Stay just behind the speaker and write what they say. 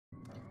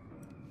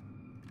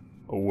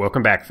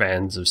Welcome back,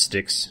 fans of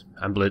Styx.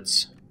 I'm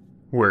Blitz.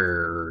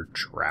 We're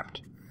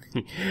trapped.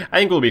 I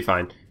think we'll be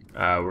fine.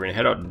 We're gonna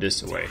head out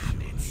this way.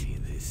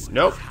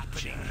 Nope.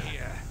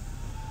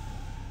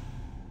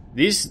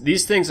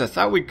 These things, I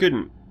thought we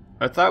couldn't.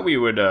 I thought we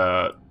would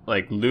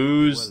like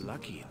lose.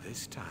 Lucky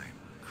this time,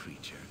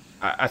 creature.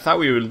 I thought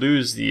we would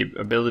lose the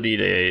ability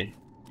to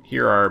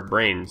hear our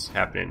brains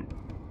happening.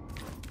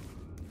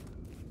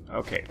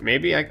 Okay,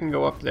 maybe I can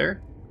go up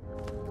there.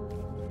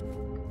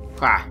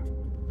 Ha.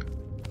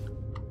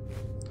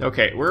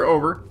 Okay, we're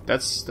over.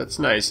 That's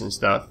nice and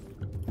stuff.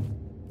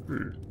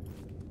 I'm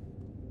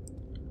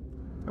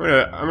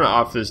gonna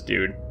off this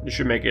dude. This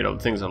should make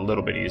things a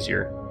little bit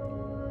easier.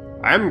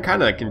 I'm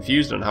kind of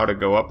confused on how to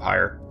go up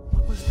higher.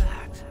 What was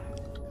that?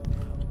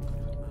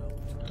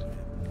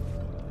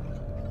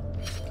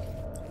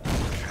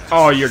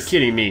 Oh, you're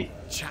kidding me.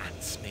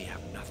 Chance may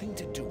have nothing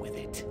to do with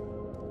it.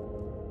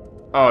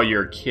 Oh,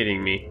 you're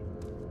kidding me.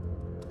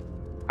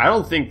 I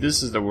don't think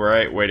this is the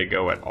right way to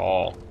go at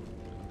all.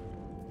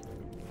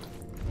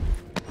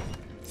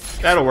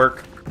 That'll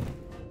work.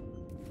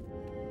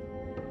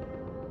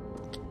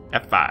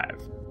 F5.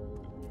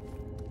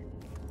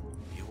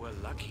 You were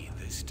lucky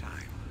this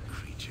time,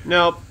 creature.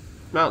 Nope,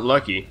 not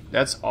lucky.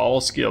 That's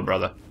all skill,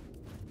 brother.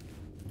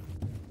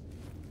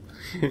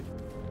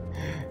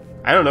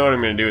 I don't know what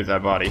I'm gonna do with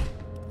that body.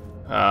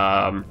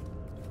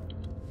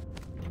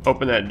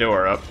 Open that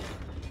door up.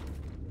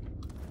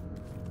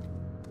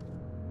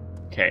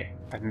 Okay,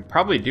 I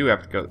probably do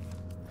have to go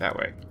that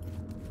way.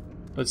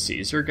 Let's see,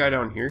 is there a guy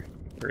down here?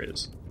 There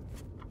is.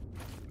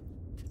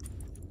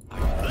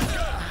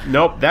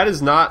 Nope, that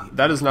is not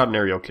an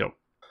aerial kill.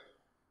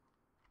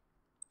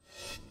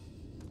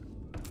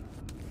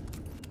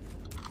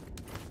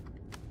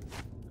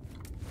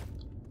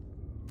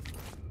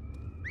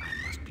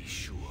 I must be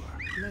sure.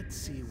 Let's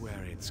see where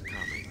it's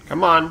coming.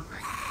 Come on.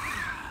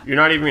 You're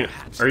not even gonna...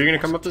 Are you gonna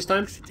come up this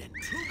time?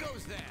 Who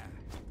goes there?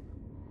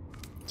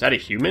 Is that a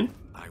human?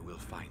 I will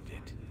find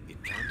it.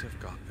 It can't have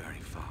gone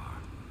very far.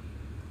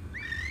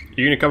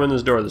 You're gonna come in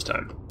this door this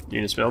time. You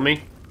gonna smell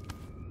me?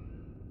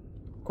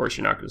 Of course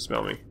you're not gonna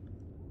smell me.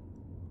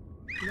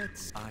 I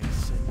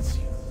sense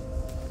you.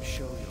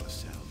 Show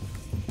yourself.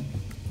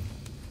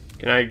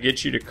 Can I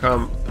get you to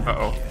come...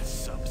 Uh-oh.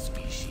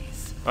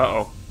 Subspecies.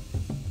 Uh-oh.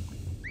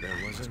 There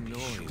was a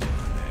noise in there.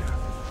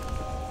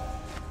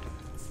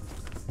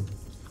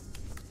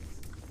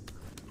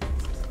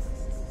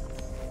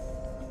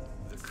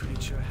 The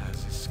creature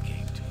has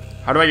escaped me.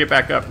 How do I get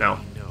back up now?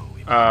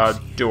 No,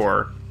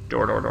 Door.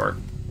 Door.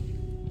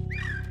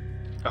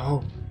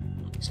 Oh.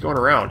 He's going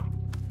around.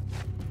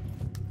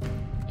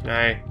 Can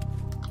I...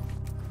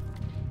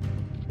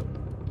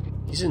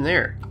 He's in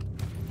there.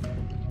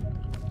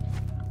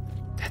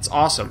 That's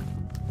awesome.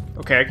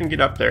 Okay, I can get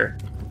up there.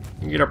 I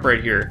can get up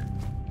right here.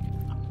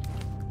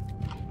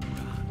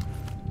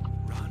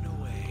 Run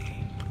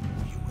away.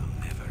 You will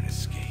never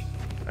escape.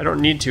 I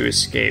don't need to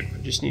escape. I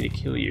just need to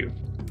kill you.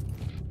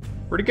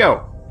 Where'd he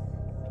go?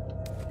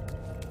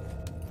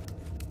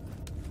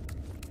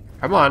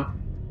 Come on.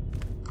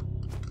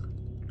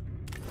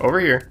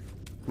 Over here.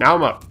 Now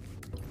I'm up.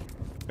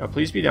 Now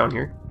please be down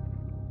here.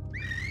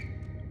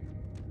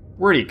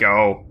 Where'd he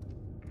go?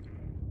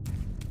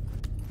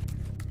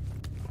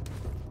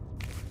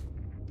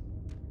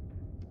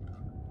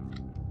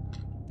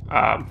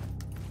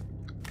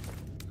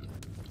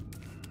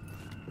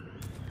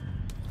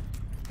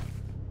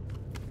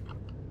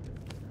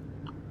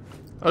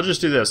 I'll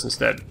just do this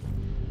instead.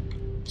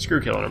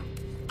 Screw killing him.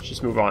 Let's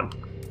just move on.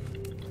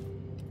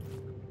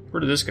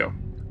 Where did this go?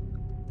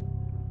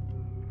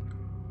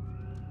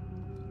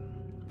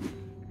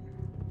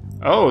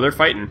 Oh, they're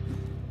fighting.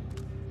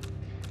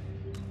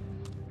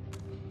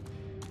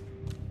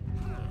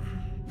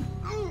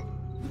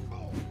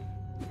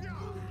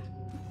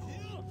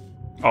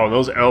 Oh,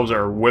 those elves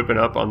are whipping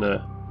up on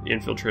the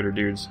infiltrator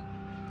dudes.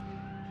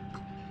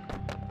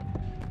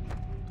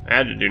 I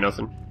had to do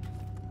nothing.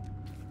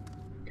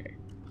 Okay,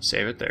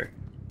 save it there.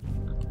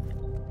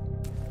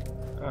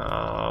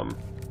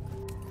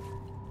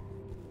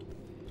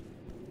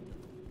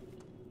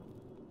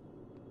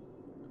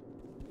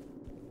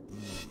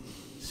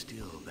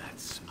 Still that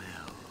smell.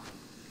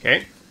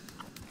 Okay.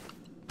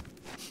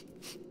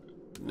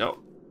 No.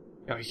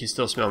 Oh, he can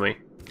still smell me.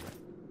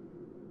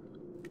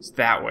 It's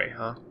that way,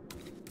 huh?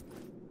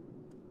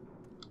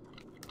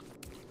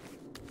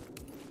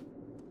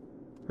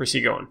 Where's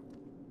he going?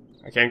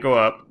 I can't go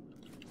up.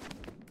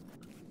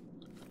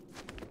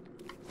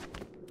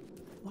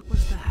 What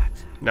was that?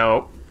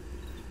 No.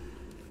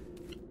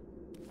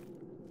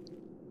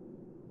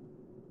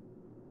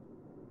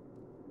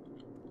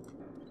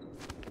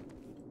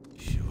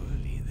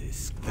 Surely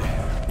this.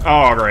 Oh,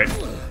 alright.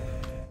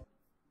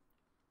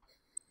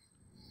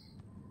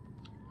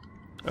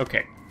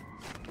 Okay.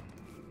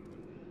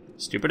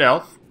 Stupid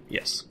elf?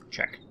 Yes,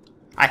 check.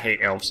 I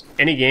hate elves.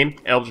 Any game,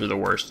 elves are the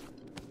worst.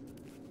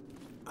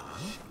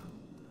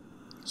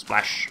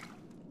 Splash.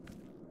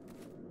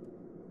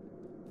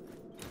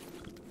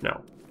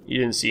 No, you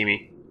didn't see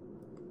me.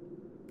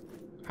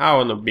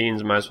 How in the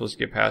beans am I supposed to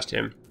get past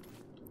him?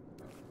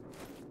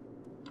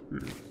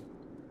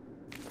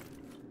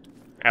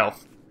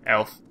 Elf.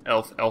 Elf.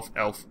 Elf. Elf.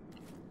 Elf.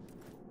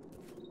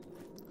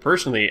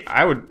 Personally,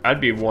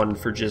 I'd be one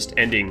for just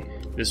ending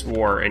this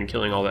war and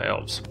killing all the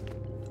elves.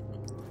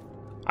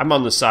 I'm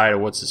on the side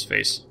of what's his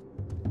face?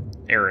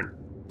 Aaron.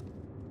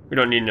 We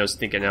don't need no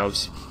stinking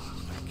elves.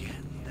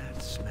 Again,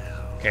 that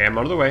smell. Okay, I'm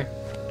out of the way.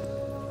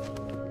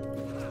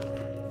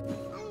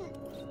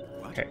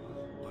 What? Okay.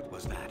 What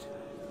was that?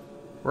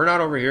 We're not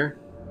over here.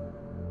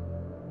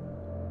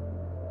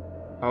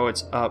 Oh,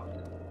 it's up.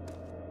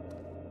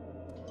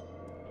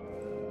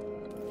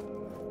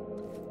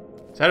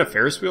 Is that a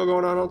Ferris wheel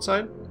going on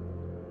outside?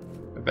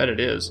 I bet it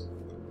is.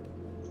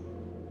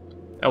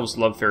 Elves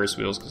love Ferris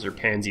wheels because they're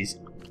pansies.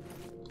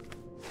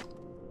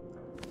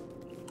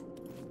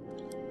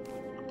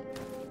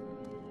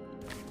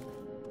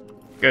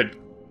 Good.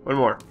 One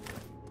more.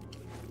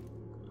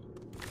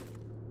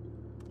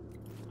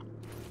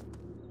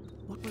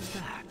 What was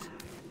that?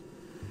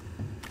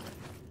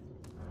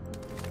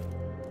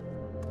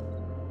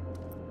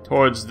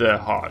 Towards the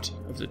heart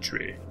of the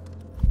tree.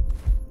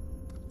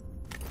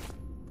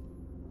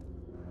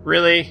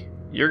 Really?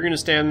 You're gonna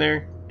stand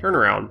there? Turn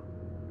around.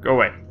 Go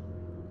away.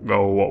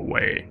 Go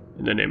away,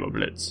 in the name of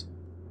Blitz.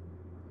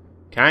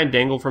 Can I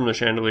dangle from the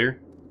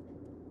chandelier?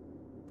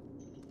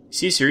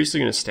 Is he seriously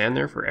gonna stand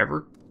there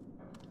forever?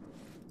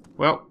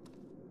 Well.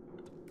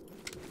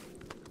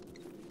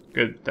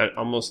 Good, I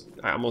almost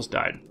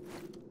died.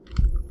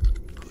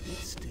 Could it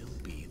still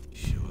be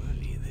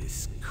surely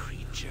this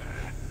creature?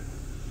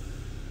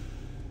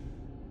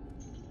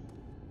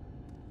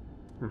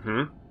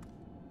 Mm-hmm.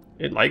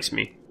 It likes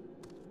me.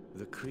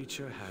 The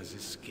creature has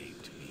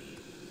escaped me.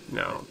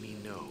 No. Let me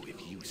know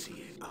if you see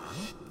it.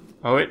 Huh?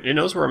 Oh, it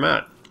knows where I'm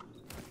at.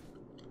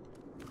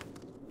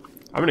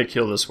 I'm gonna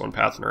kill this one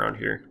pathing around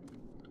here.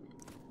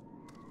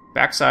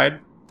 Backside.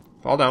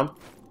 Fall down.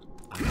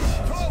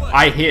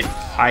 I hit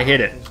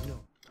it.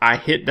 I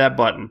hit that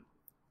button.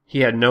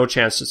 He had no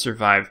chance to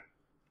survive.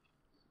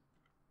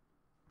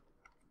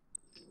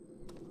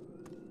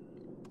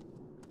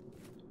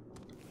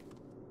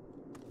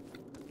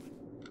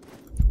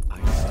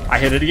 I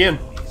hit it again.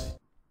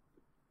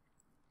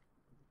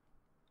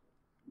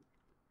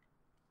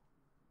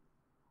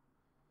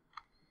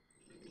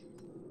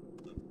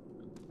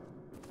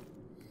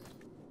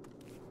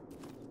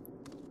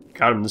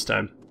 Got him this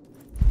time.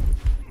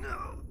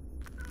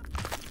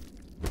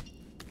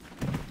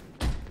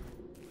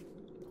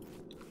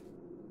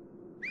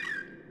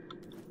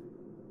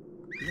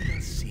 Let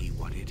us see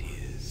what it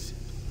is.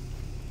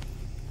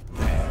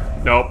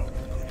 Nope.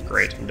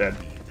 Great, I'm dead.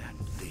 Be that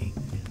thing.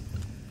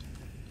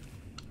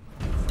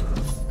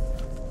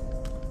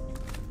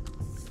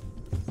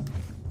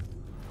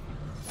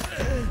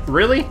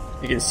 Really?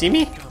 You can see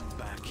me? Come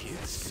back here,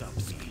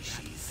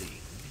 subspecies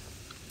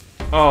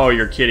thing. Oh,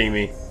 you're kidding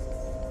me.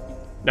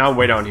 Now I'm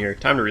way down here.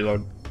 Time to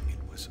reload. It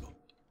was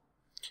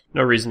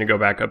No reason to go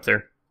back up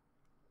there.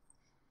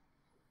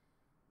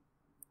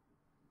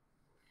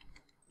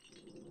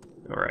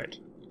 Alright.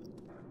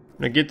 I'm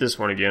gonna get this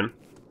one again.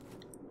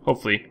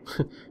 Hopefully.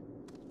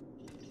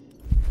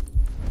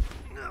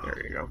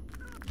 There you go.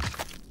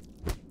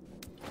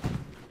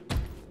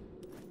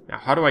 Now,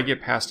 how do I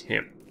get past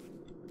him?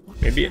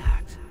 Maybe it...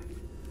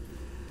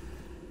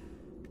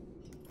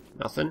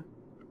 Nothing?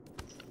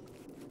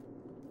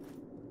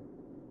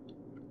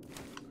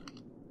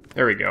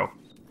 There we go.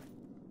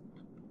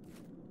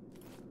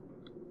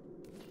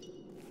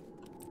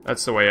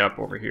 That's the way up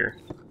over here.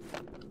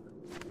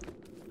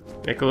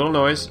 Make a little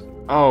noise.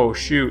 Oh,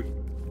 shoot.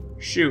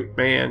 Shoot,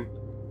 man.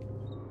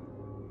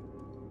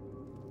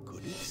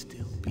 Could it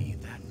still be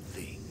that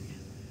thing?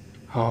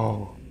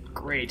 Oh,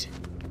 great.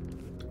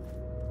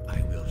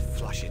 I will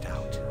flush it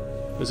out.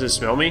 Does it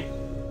smell me?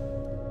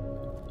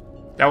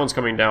 That one's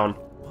coming down.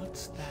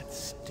 What's that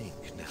stink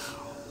now?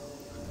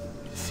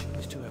 It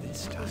seems to have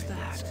this time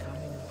it's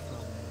coming from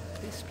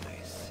this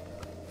place.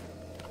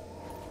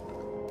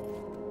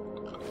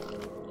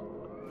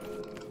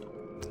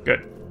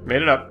 Good.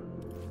 Made it up.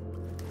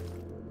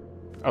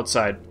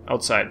 Outside.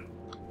 Outside.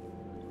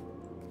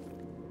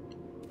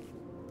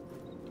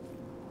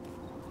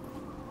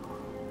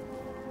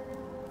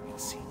 It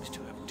seems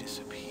to have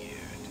disappeared.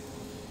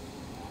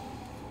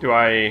 Do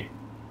I...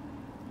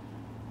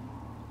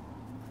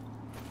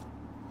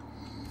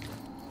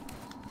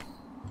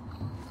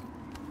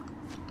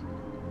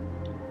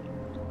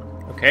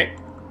 Okay.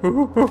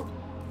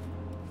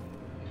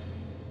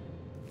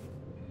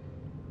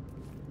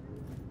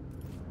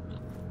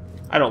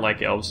 I don't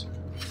like elves.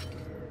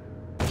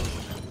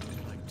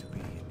 Like to be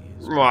in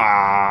his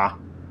Ah.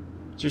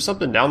 Is there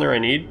something down there I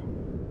need?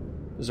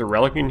 Is there a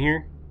relic in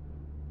here?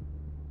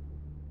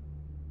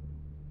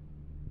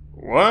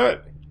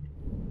 What?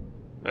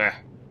 Eh.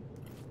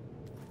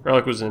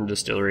 Relic was in a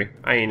distillery.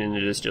 I ain't in the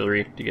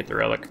distillery to get the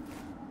relic.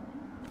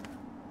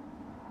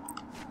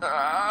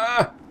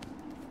 Ah!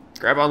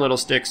 Grab on, little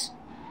Styx.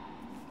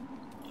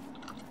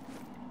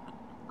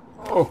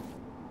 Oh.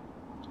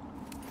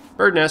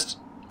 Bird nest.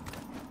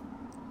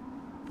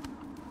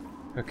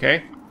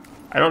 Okay.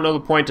 I don't know the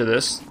point of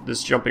this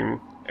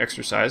jumping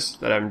exercise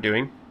that I'm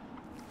doing.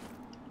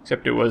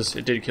 Except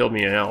it did kill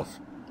me an elf.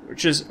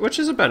 Which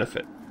is a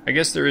benefit. I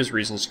guess there is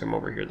reasons to come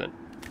over here then.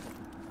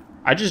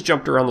 I just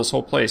jumped around this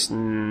whole place,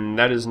 and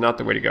that is not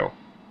the way to go.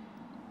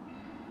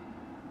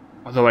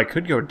 Although I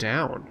could go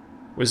down.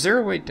 Was there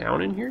a way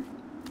down in here?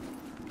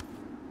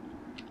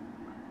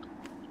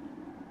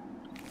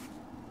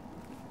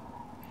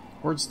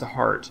 Towards the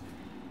heart.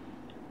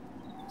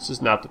 This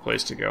is not the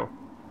place to go.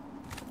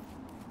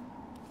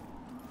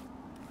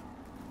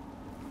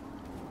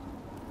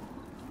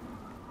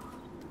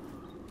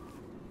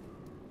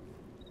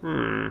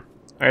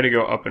 I had to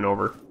go up and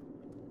over.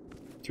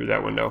 Through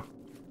that window.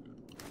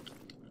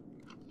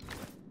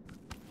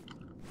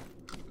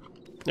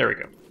 There we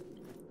go.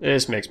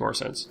 This makes more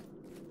sense.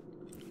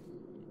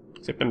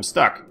 Except I'm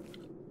stuck.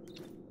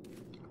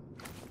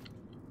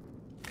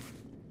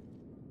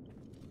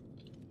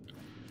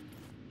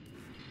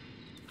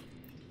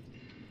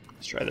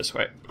 Let's try this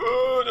way.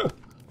 Oh, no.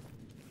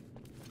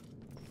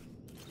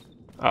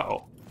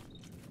 Uh-oh.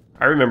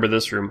 I remember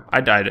this room.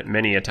 I died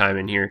many a time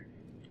in here.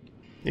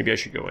 Maybe I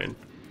should go in.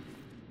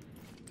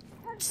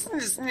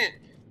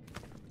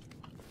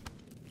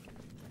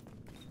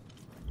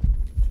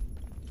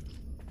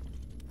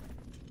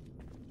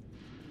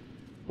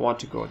 Want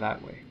to go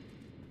that way.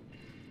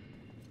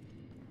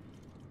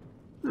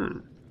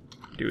 Do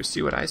you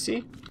see what I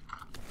see?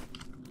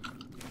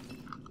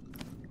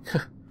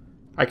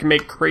 I can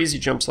make crazy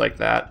jumps like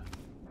that.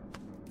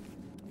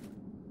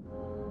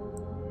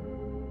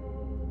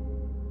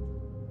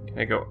 Can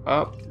I go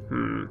up?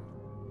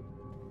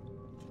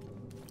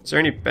 Is there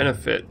any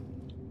benefit?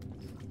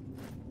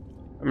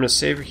 I'm gonna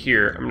save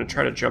here. I'm gonna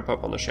try to jump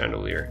up on the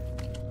chandelier.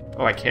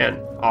 Oh, I can.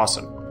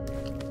 Awesome.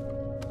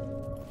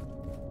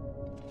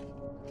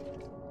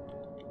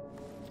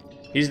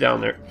 He's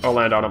down there. I'll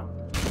land on him.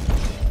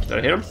 Did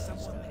I hit him?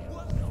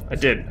 I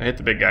did. I hit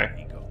the big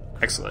guy.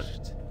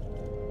 Excellent.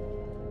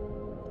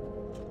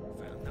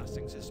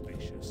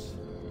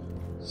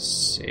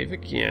 Save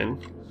again.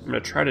 I'm gonna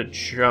try to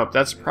jump.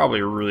 That's probably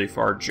a really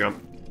far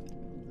jump.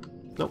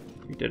 Nope,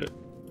 we did it.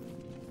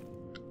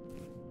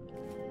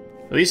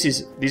 At least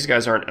these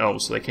guys aren't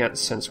elves, so they can't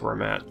sense where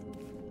I'm at.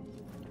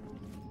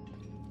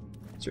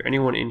 Is there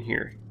anyone in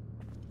here?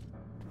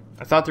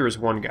 I thought there was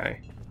one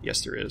guy.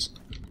 Yes, there is.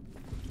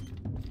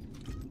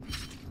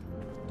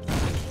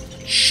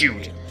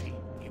 Shoot!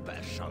 You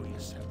better show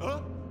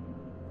yourself.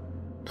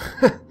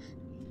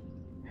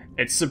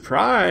 It's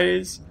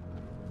surprise!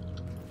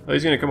 Oh,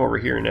 he's gonna come over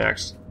here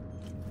next.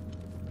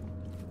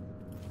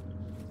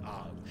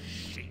 Oh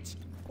shit!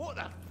 What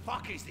the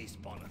fuck is this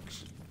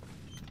bollocks?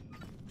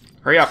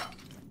 Hurry up!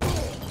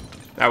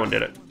 That one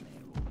did it.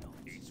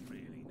 It's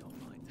really not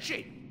like that.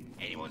 Shit!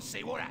 Anyone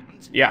see what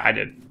happened? Yeah, I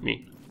did.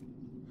 Me.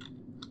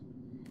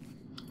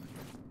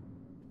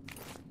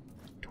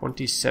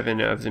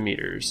 27 of the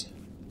meters.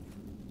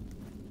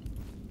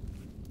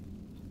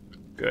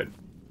 Good.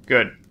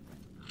 Good.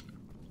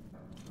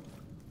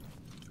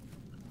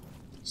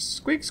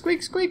 Squeak,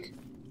 squeak, squeak!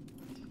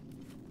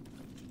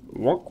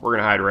 Wonk, we're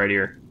gonna hide right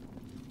here.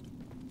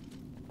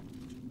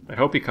 I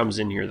hope he comes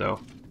in here,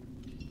 though.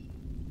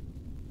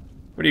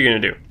 What are you gonna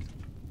do?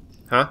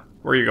 Huh?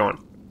 Where are you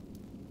going?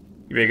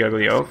 You big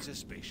ugly oaf?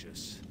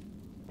 Suspicious.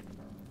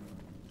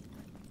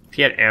 If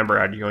he had amber,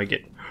 I'd only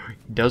get...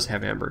 He does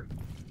have amber.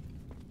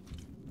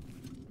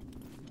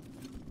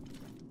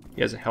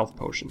 He has a health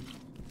potion.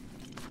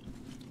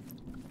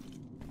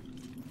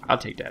 I'll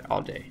take that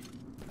all day.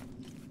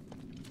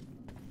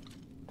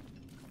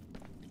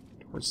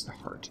 Towards the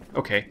heart.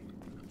 Okay.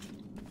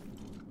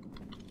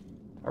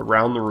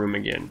 Around the room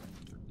again.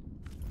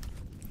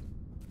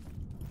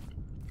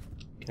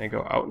 Can I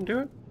go out and do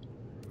it?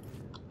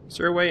 Is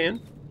there a way in?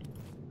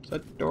 Is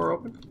that door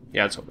open?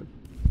 Yeah, it's open.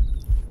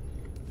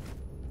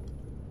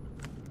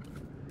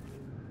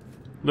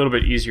 A little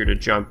bit easier to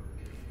jump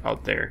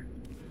out there.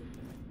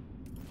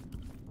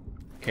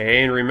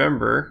 Okay, and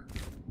remember,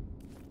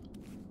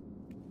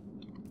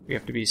 we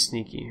have to be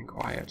sneaky and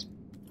quiet.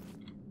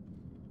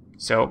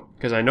 So,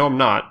 because I know I'm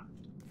not.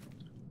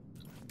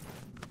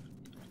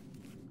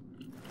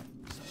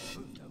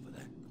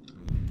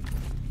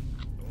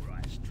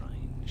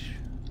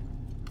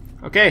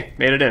 Okay,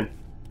 made it in.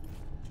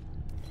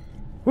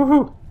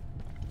 Woohoo!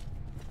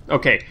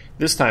 Okay,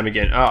 this time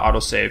again.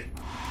 Autosave.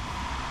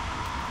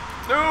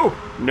 No!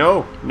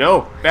 No!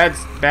 No! Bad,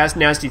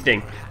 nasty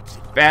thing.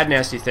 Bad,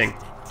 nasty thing.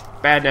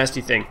 Bad,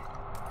 nasty thing.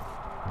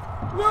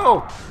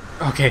 No!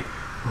 Okay.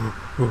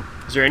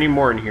 Is there any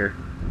more in here?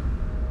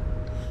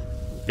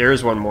 There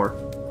is one more.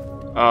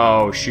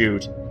 Oh,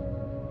 shoot.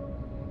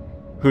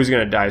 Who's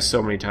gonna die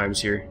so many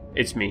times here?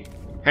 It's me.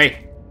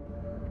 Hey!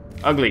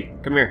 Ugly,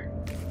 come here.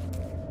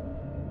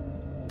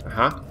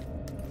 Uh-huh.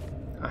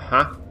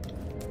 Uh-huh.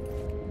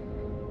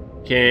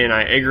 Can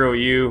I aggro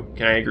you?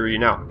 Can I aggro you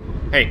now?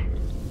 Hey.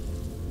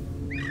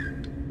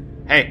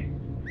 Hey.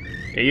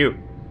 Hey, you.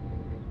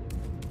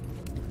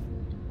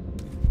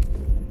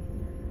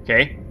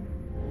 Okay.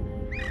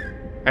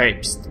 Hey,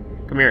 psst.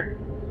 Come here.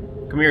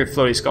 Come here,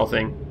 floaty skull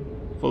thing.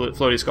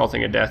 Floaty skull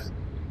thing of death.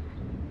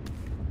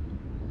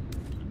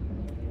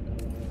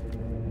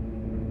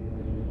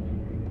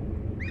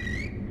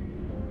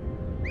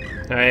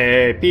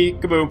 Hey,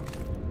 peekaboo.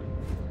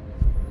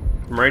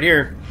 I'm right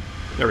here.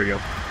 There we go.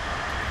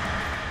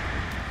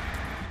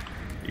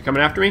 You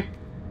coming after me?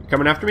 You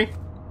coming after me?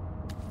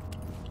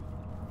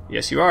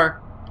 Yes, you are.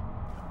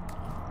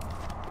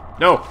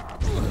 No!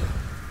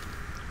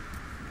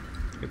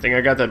 Good thing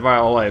I got that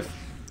vial of life.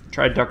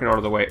 Tried ducking out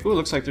of the way. Ooh,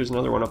 looks like there's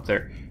another one up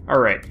there.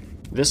 Alright.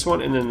 This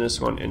one, and then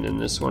this one, and then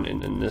this one,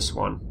 and then this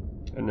one.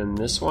 And then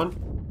this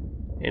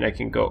one. And I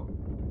can go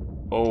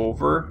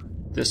over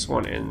this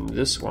one and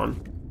this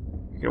one.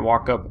 You can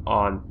walk up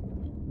on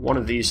one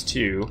of these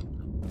two.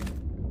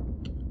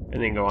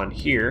 And then go on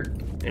here,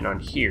 and on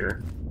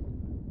here.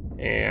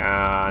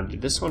 And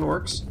this one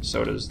works.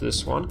 So does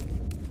this one.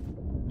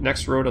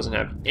 Next row doesn't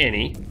have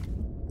any.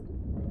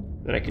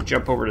 Then I can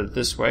jump over to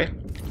this way.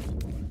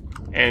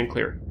 And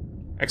clear.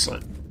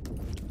 Excellent.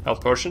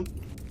 Health potion.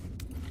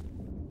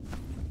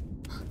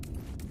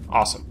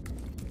 Awesome.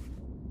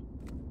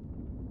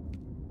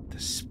 The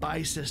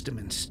spy system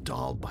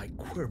installed by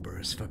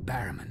Querberus for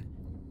Barrowman.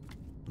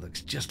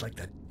 Looks just like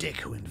the dick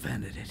who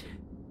invented it.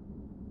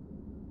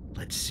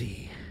 Let's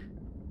see.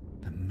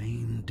 The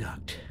main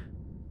duct.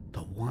 The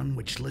one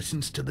which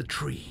listens to the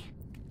tree.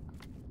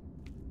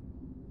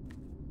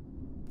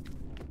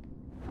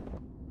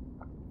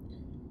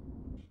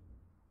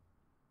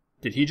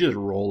 Did he just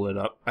roll it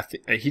up? I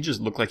think he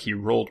just looked like he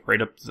rolled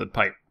right up to the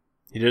pipe.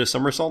 He did a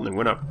somersault and then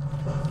went up.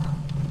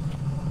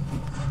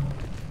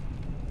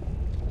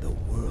 The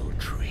world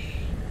tree.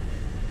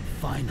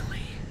 Finally.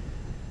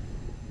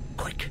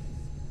 Quick.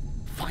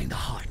 Find the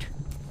heart.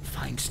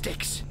 Find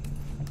Styx.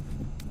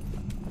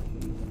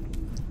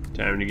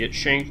 Time to get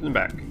shanked in the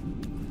back.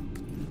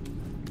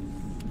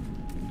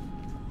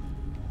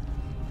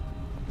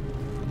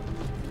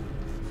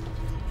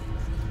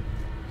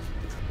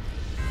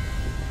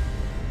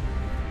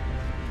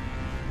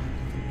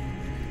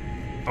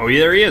 Oh,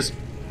 yeah, there he is.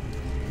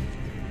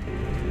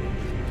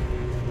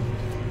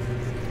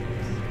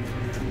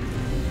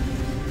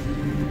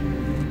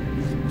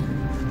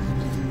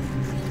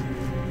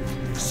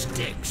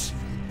 Styx.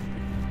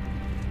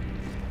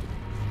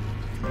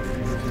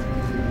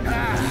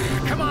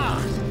 Come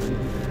on.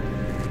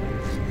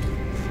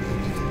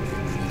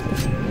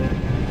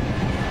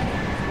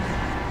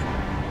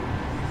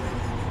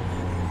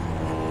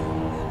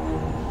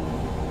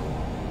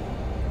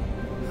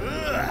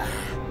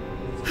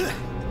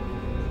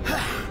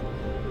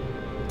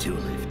 Two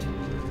left.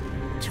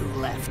 Two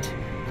left.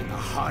 And the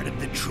heart of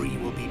the tree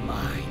will be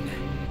mine.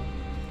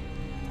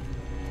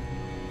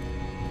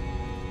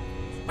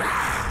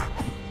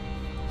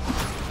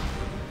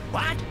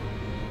 What?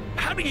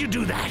 How did you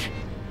do that?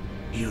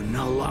 You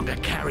no longer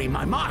carry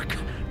my mark.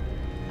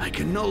 I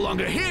can no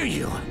longer hear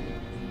you.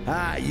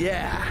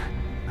 Yeah.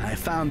 I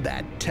found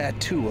that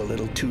tattoo a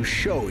little too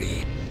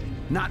showy.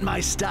 Not my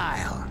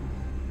style.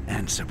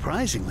 And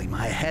surprisingly,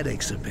 my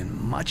headaches have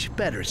been much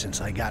better since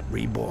I got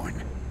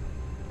reborn.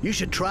 You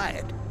should try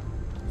it.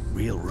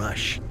 Real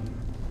rush.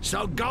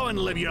 So go and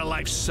live your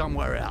life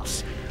somewhere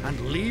else, and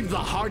leave the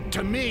heart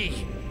to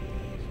me.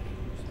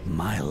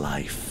 My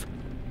life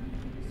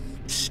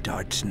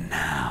starts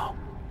now.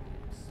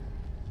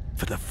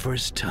 For the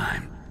first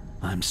time,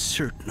 I'm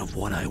certain of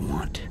what I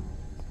want.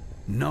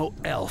 No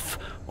elf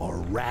or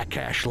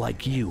Rakash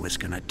like you is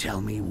gonna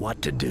tell me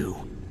what to do.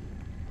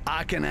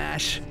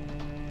 Akenash,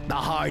 the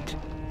heart,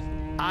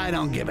 I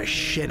don't give a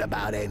shit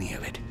about any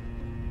of it.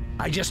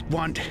 I just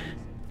want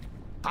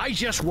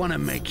to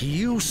make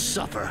you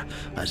suffer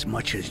as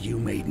much as you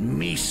made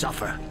me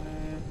suffer.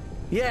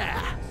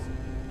 Yeah.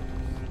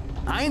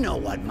 I know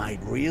what might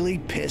really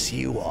piss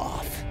you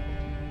off.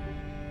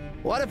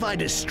 What if I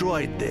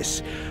destroyed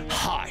this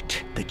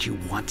heart that you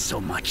want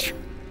so much?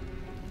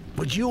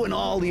 Would you and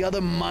all the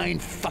other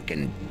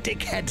mind-fucking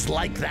dickheads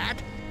like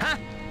that? Huh?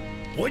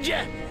 Would you?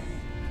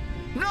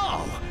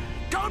 No!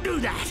 Don't do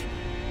that!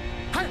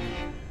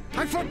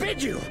 I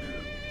forbid you!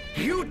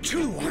 You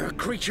too are a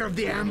creature of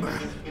the Amber.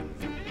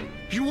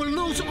 You will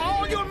lose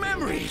all your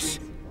memories.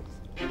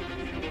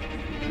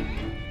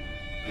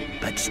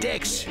 But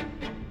Styx,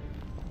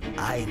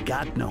 I ain't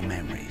got no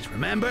memories,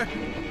 remember?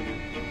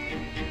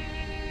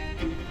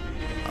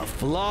 A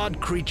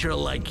flawed creature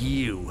like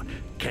you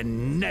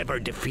can never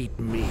defeat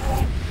me.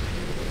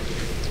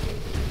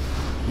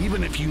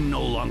 Even if you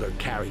no longer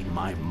carry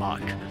my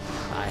mark,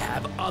 I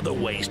have other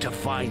ways to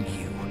find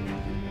you.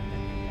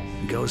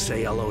 Go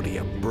say hello to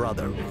your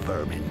brother,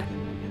 vermin.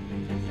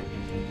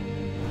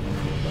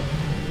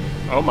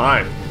 Oh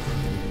my.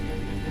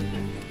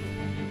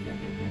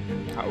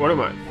 What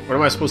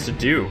am I supposed to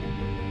do?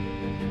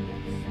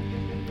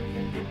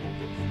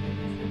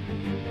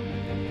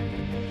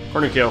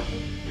 Corner kill.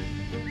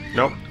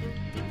 Nope.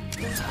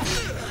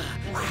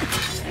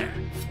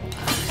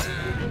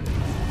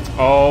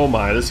 Oh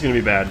my, this is gonna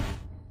be bad.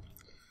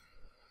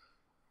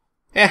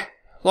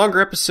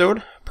 Longer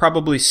episode,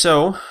 probably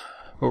so,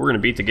 but we're gonna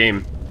beat the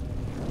game.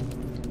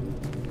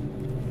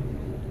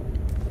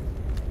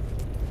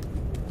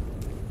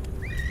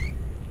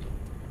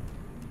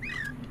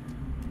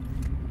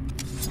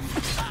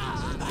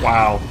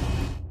 Wow.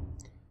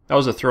 That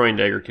was a throwing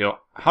dagger kill.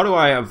 How do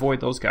I avoid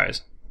those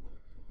guys?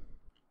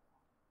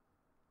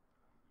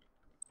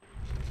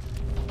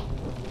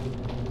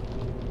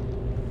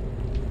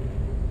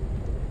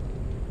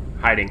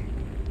 Hiding.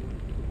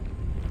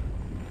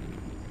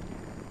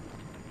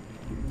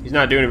 He's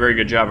not doing a very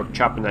good job of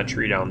chopping that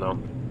tree down, though.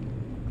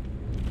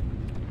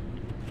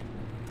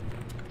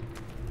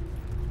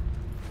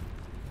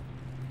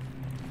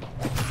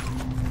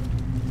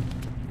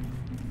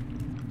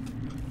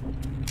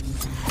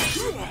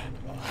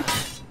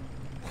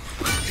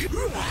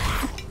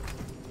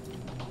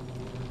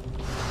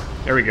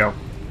 There we go.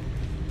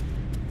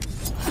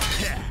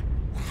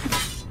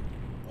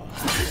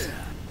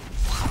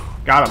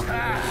 Got him.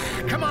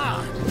 Come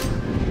on.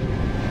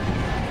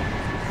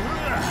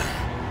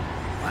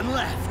 One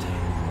left.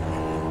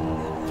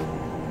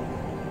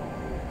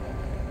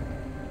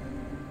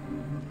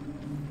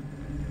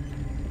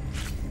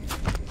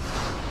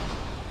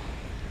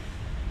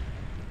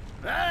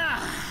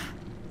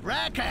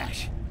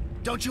 Akenash,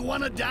 don't you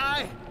want to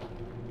die?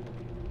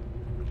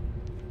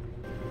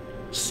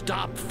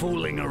 Stop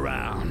fooling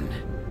around.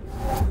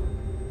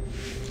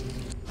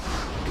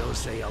 Go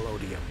say hello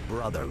to your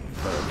brother,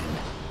 vermin.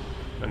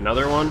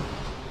 Another one?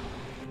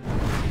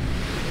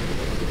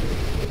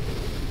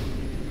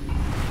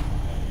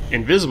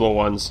 Invisible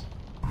ones?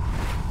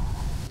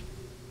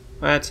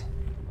 What?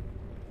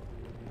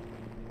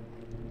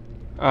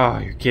 Oh,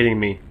 you're kidding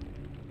me.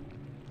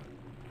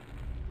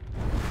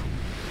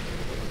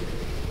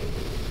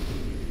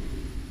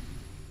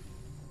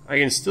 I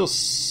can still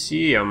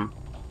see them.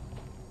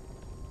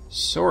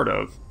 Sort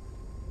of.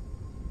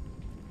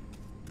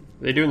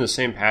 Are they doing the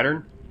same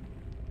pattern?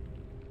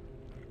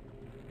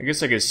 I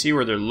guess I can see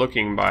where they're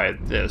looking by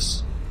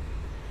this.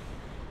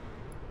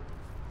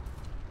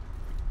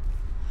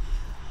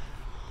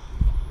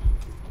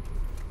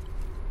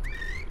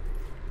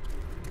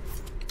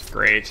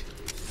 Great.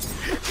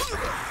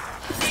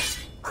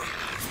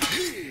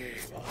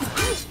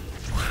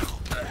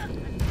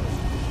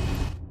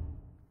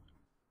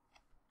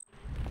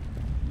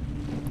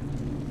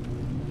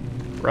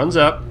 Runs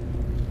up.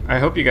 I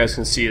hope you guys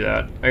can see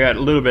that. I got a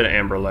little bit of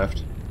amber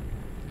left.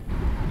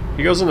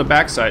 He goes on the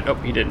backside. Oh,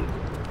 he didn't.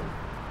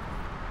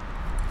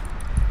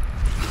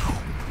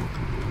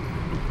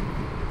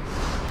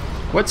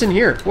 What's in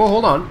here? Whoa,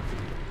 hold on.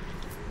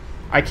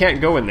 I can't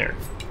go in there.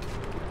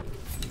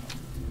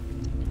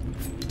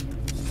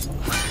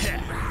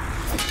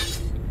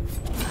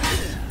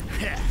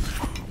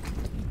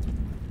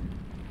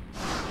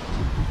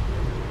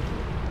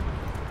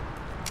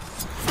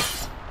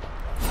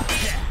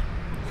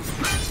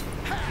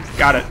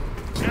 Got it.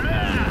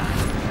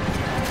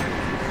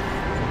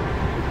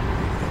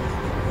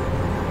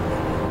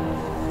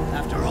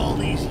 After all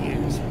these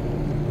years.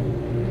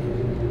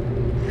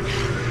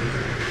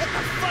 What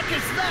the fuck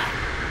is that?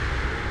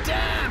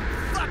 Damn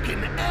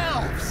fucking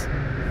elves!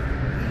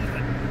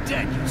 Even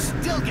dead, you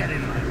still get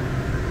in my way.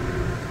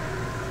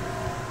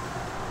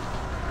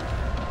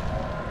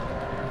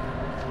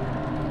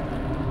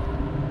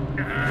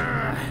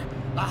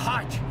 A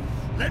heart!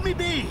 Let me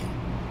be!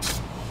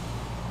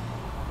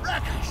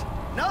 Akenash!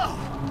 No!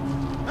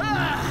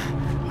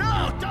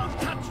 No! Don't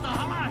touch the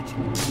heart!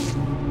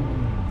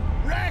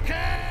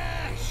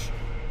 Akenash!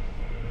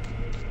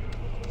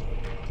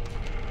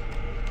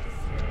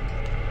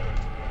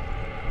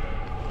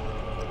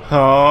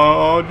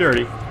 Oh,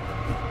 dirty.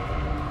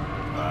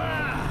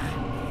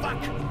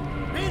 Fuck!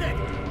 Beat it!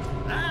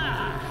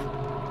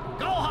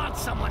 Go haunt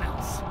someone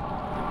else!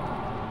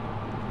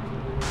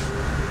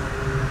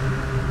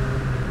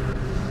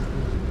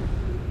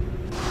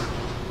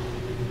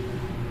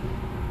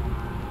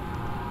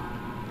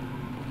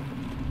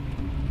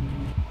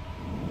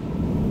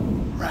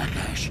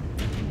 Akenash,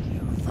 you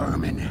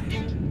vermin.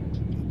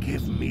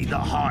 Give me the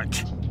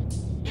heart.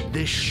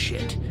 This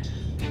shit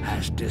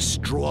has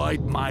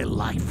destroyed my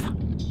life.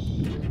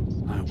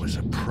 I was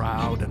a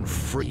proud and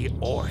free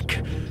orc,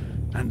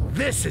 and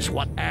this is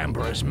what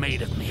Amber has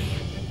made of me.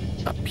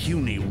 A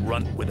puny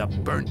runt with a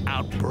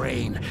burnt-out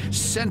brain,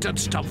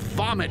 sentenced to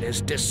vomit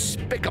his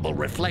despicable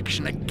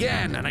reflection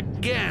again and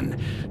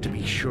again, to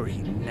be sure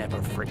he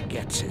never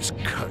forgets his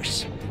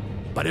curse.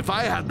 But if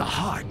I had the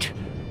heart,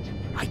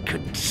 I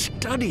could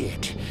study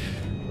it.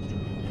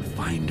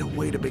 Find a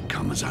way to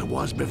become as I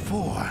was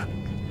before.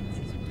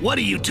 What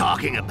are you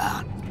talking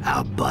about?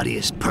 Our buddy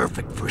is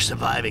perfect for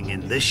surviving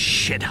in this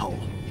shithole.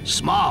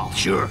 Small,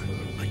 sure,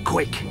 but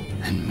quick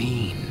and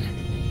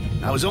mean.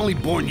 I was only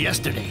born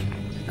yesterday,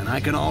 and I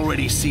can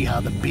already see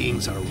how the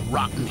beings are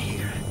rotten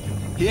here.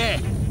 Yeah,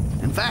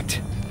 in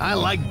fact, I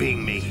like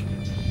being me.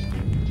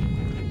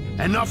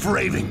 Enough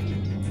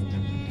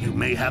raving. You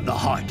may have the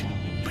heart,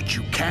 but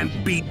you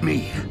can't beat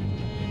me.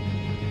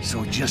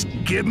 So just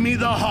give me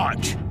the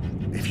heart,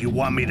 if you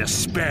want me to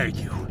spare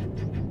you.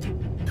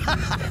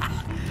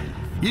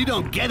 You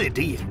don't get it,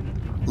 do you?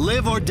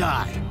 Live or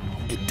die.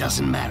 It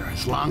doesn't matter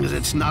as long as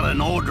it's not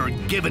an order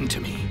given to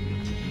me.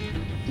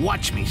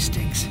 Watch me,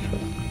 Styx.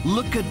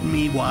 Look at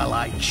me while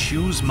I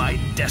choose my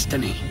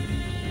destiny.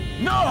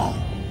 No!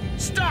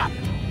 Stop!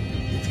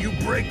 If you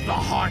break the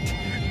heart,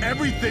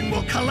 everything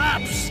will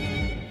collapse.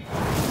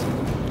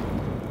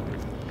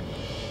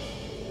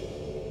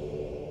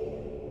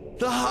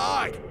 The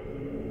heart!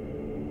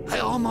 I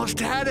almost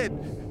had it.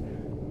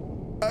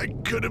 I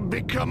could have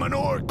become an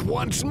orc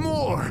once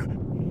more.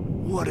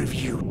 What have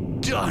you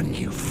done,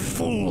 you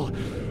fool?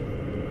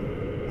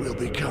 We'll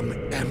become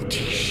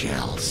empty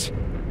shells.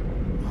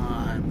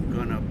 I'm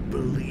gonna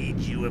bleed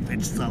you if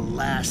it's the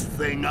last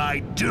thing I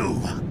do.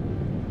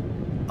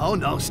 Oh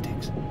no,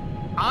 Styx.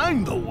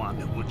 I'm the one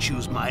that will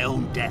choose my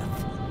own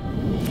death.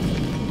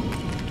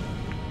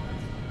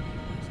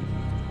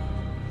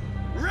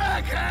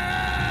 Rakesh!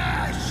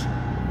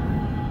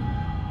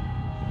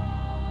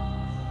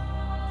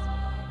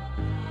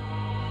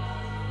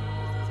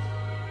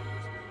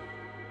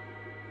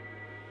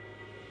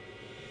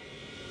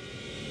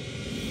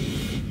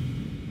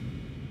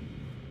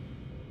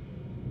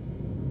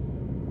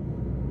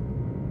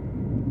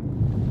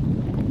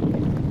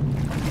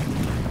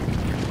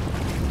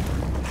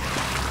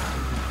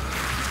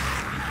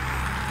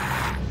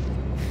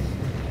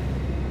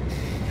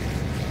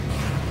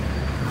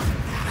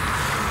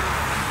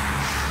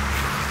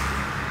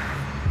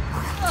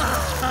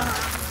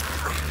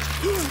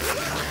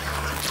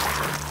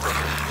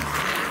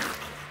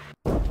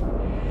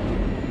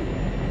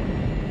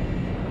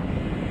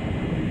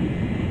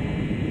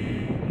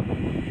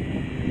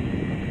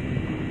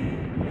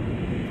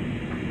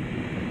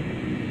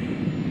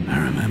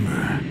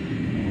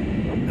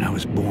 I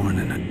was born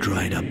in a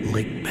dried-up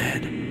lake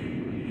bed.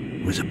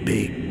 It was a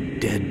big,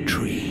 dead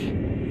tree.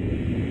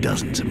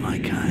 Dozens of my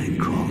kind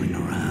crawling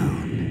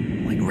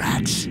around, like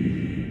rats.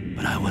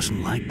 But I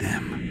wasn't like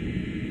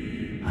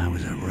them. I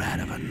was a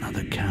rat of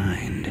another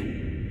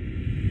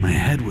kind. My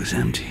head was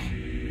empty.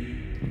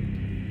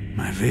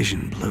 My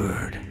vision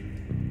blurred.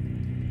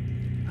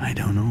 I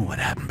don't know what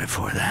happened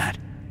before that.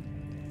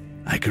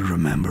 I could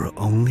remember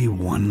only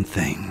one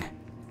thing.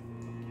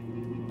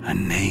 A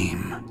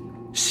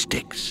name,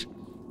 Styx,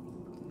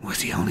 was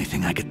the only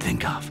thing I could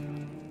think of.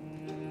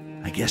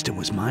 I guessed it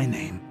was my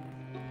name.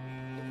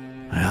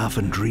 I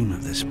often dream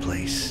of this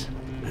place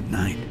at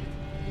night.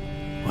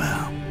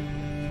 Well,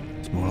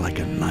 it's more like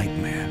a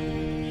nightmare.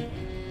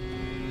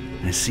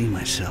 I see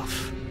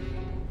myself,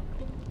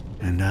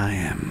 and I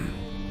am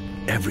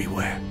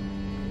everywhere.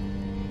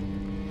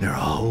 There are a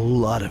whole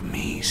lot of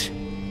me's,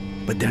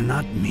 but they're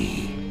not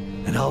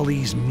me, and all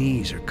these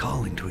me's are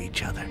calling to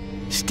each other.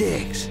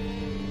 Styx!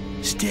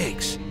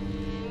 Styx!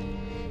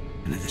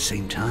 And at the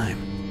same time,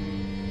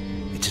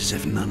 it's as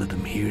if none of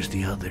them hears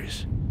the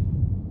others.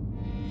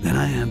 Then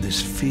I have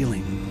this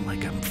feeling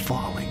like I'm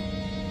falling,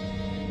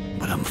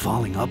 but I'm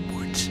falling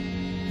upwards.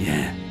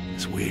 Yeah,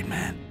 it's weird,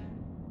 man.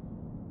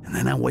 And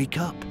then I wake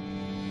up,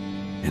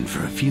 and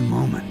for a few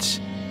moments,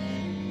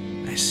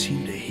 I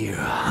seem to hear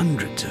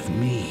hundreds of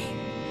me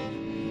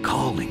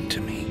calling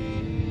to me.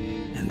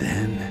 And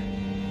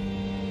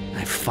then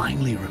I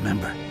finally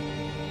remember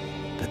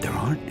that there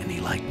aren't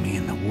any like me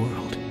in the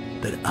world,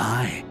 that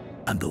I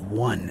am the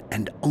one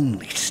and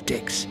only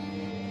Styx.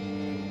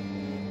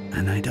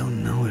 And I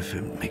don't know if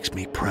it makes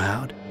me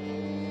proud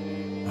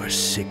or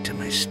sick to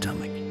my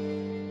stomach.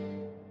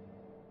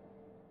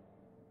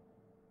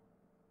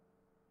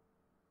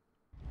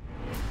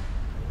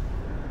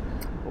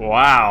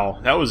 Wow,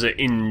 that was an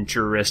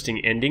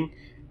interesting ending.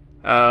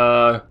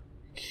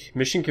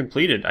 Mission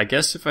completed. I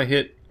guess if I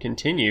hit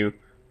continue,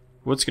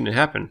 what's going to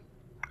happen?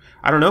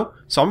 I don't know,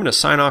 so I'm going to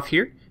sign off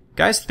here.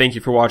 Guys, thank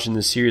you for watching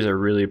this series. I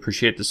really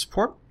appreciate the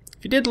support.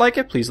 If you did like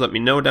it, please let me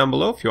know down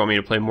below if you want me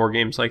to play more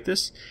games like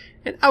this.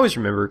 And always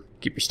remember,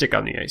 keep your stick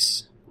on the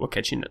ice. We'll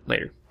catch you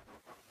later.